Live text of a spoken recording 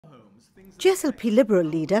GSLP-Liberal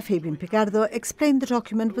leader Fabian Picardo explained the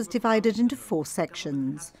document was divided into 4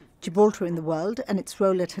 sections: Gibraltar in the world and its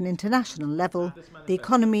role at an international level, the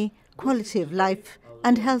economy, quality of life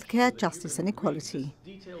and healthcare, justice and equality.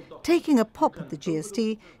 Taking a pop at the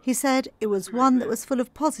GST, he said it was one that was full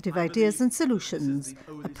of positive ideas and solutions,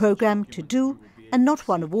 a programme to do and not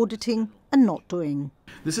one of auditing and not doing.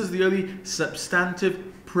 This is the only substantive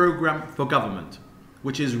programme for government,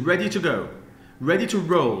 which is ready to go, ready to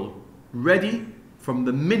roll, ready from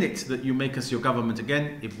the minute that you make us your government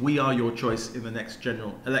again, if we are your choice in the next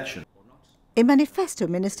general election. A manifesto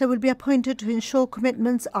minister will be appointed to ensure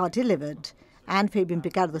commitments are delivered. And Fabian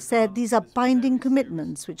Picardo said these are binding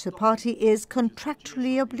commitments which the party is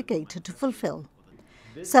contractually obligated to fulfill.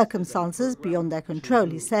 Circumstances beyond their control,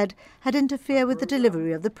 he said, had interfered with the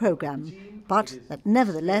delivery of the programme, but that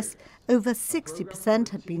nevertheless over 60%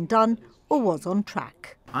 had been done or was on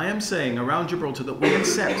track. I am saying around Gibraltar that we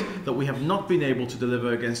accept that we have not been able to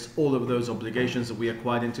deliver against all of those obligations that we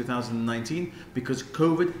acquired in 2019 because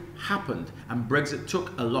COVID happened and Brexit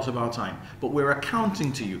took a lot of our time. But we're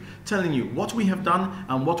accounting to you, telling you what we have done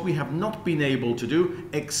and what we have not been able to do,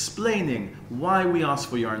 explaining why we ask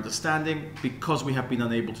for your understanding because we have been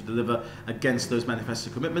unable to deliver against those manifesto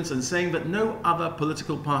commitments, and saying that no other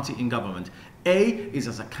political party in government is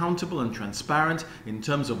as accountable and transparent in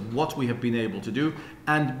terms of what we have been able to do,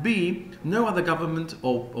 and B, no other government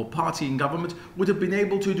or party in government would have been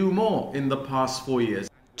able to do more in the past 4 years.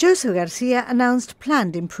 José Garcia announced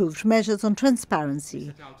planned improved measures on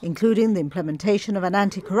transparency, including the implementation of an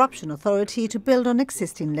anti-corruption authority to build on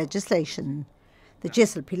existing legislation. The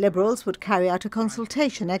GSLP-Liberals would carry out a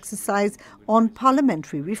consultation exercise on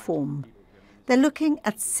parliamentary reform. They're looking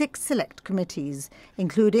at 6 select committees,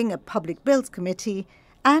 including a Public Bills Committee,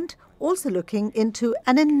 and also looking into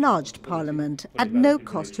an enlarged parliament at no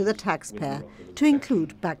cost to the taxpayer, to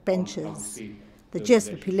include backbenchers. The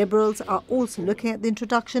GSLP-Liberals are also looking at the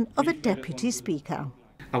introduction of a deputy speaker.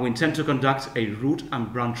 We intend to conduct a root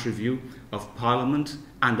and branch review of Parliament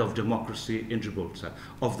and of democracy in Gibraltar,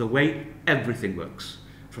 of the way everything works.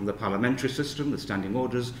 From the parliamentary system, the standing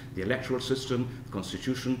orders, the electoral system, the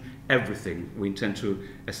constitution, everything. We intend to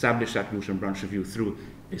establish that root and branch review through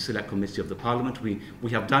a select committee of the Parliament. We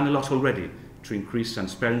have done a lot already to increase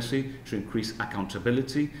transparency, to increase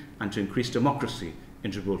accountability and to increase democracy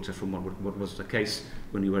in Gibraltar from what was the case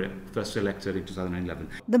when you were first elected in 2011.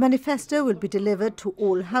 The manifesto will be delivered to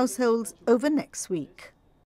all households over next week.